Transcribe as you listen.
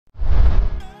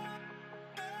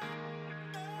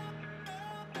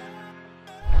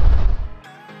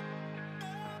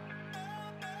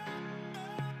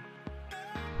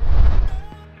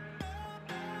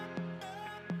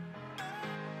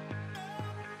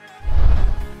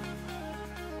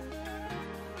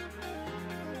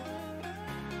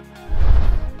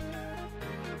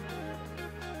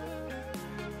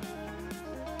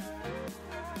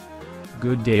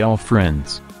Good day all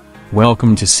friends.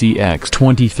 Welcome to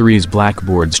CX23's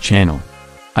Blackboard's channel.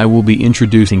 I will be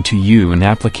introducing to you an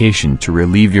application to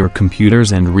relieve your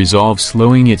computers and resolve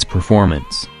slowing its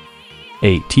performance.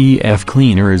 ATF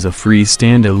Cleaner is a free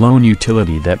standalone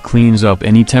utility that cleans up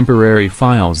any temporary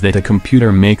files that a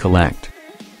computer may collect.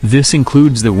 This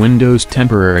includes the Windows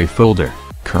temporary folder,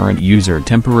 current user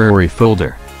temporary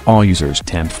folder, all users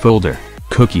temp folder,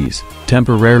 cookies,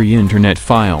 temporary internet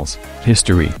files,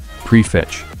 history,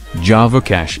 prefetch, Java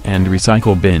cache and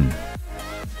recycle bin.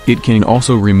 It can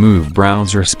also remove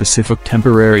browser-specific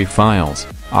temporary files,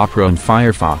 Opera and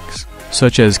Firefox,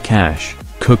 such as cache,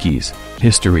 cookies,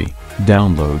 history,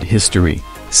 download history,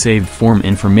 saved form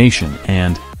information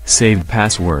and saved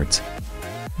passwords.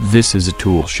 This is a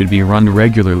tool should be run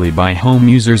regularly by home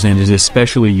users and is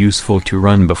especially useful to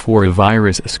run before a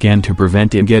virus scan to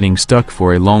prevent it getting stuck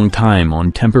for a long time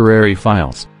on temporary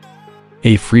files.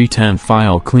 A free temp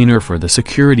file cleaner for the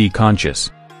security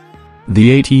conscious.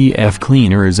 The ATF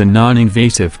Cleaner is a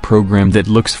non-invasive program that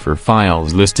looks for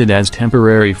files listed as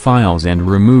temporary files and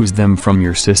removes them from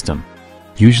your system.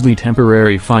 Usually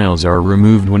temporary files are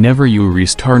removed whenever you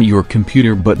restart your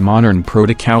computer, but modern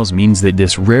protocols means that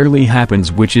this rarely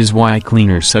happens, which is why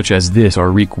cleaners such as this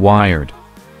are required.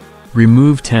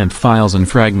 Remove temp files and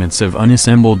fragments of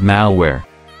unassembled malware.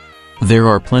 There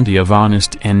are plenty of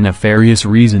honest and nefarious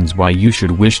reasons why you should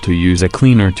wish to use a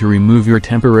cleaner to remove your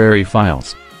temporary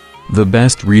files. The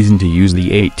best reason to use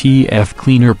the ATF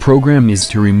Cleaner program is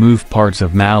to remove parts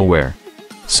of malware.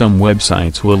 Some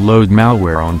websites will load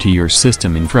malware onto your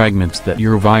system in fragments that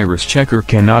your virus checker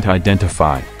cannot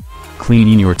identify.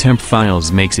 Cleaning your temp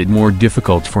files makes it more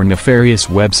difficult for nefarious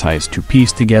websites to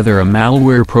piece together a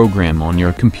malware program on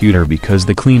your computer because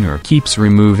the cleaner keeps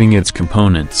removing its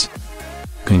components.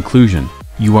 Conclusion: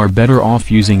 you are better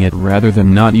off using it rather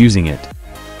than not using it.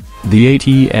 The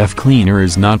ATF Cleaner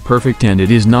is not perfect and it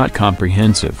is not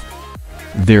comprehensive.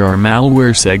 There are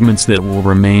malware segments that will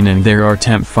remain and there are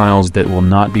temp files that will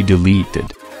not be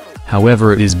deleted.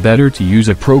 However, it is better to use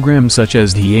a program such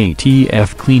as the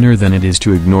ATF Cleaner than it is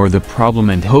to ignore the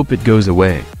problem and hope it goes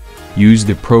away. Use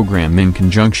the program in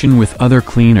conjunction with other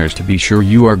cleaners to be sure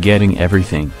you are getting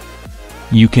everything.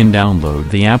 You can download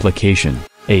the application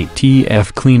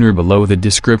ATF Cleaner below the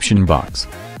description box.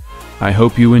 I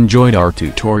hope you enjoyed our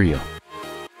tutorial.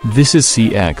 This is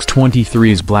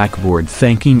CX23's Blackboard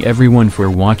thanking everyone for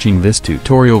watching this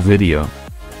tutorial video.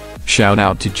 Shout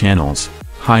out to channels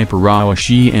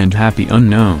Hyperawashi and Happy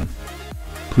Unknown.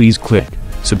 Please click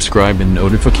subscribe and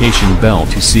notification bell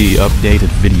to see updated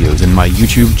videos in my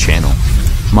YouTube channel.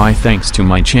 My thanks to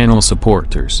my channel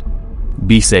supporters.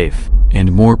 Be safe,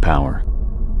 and more power.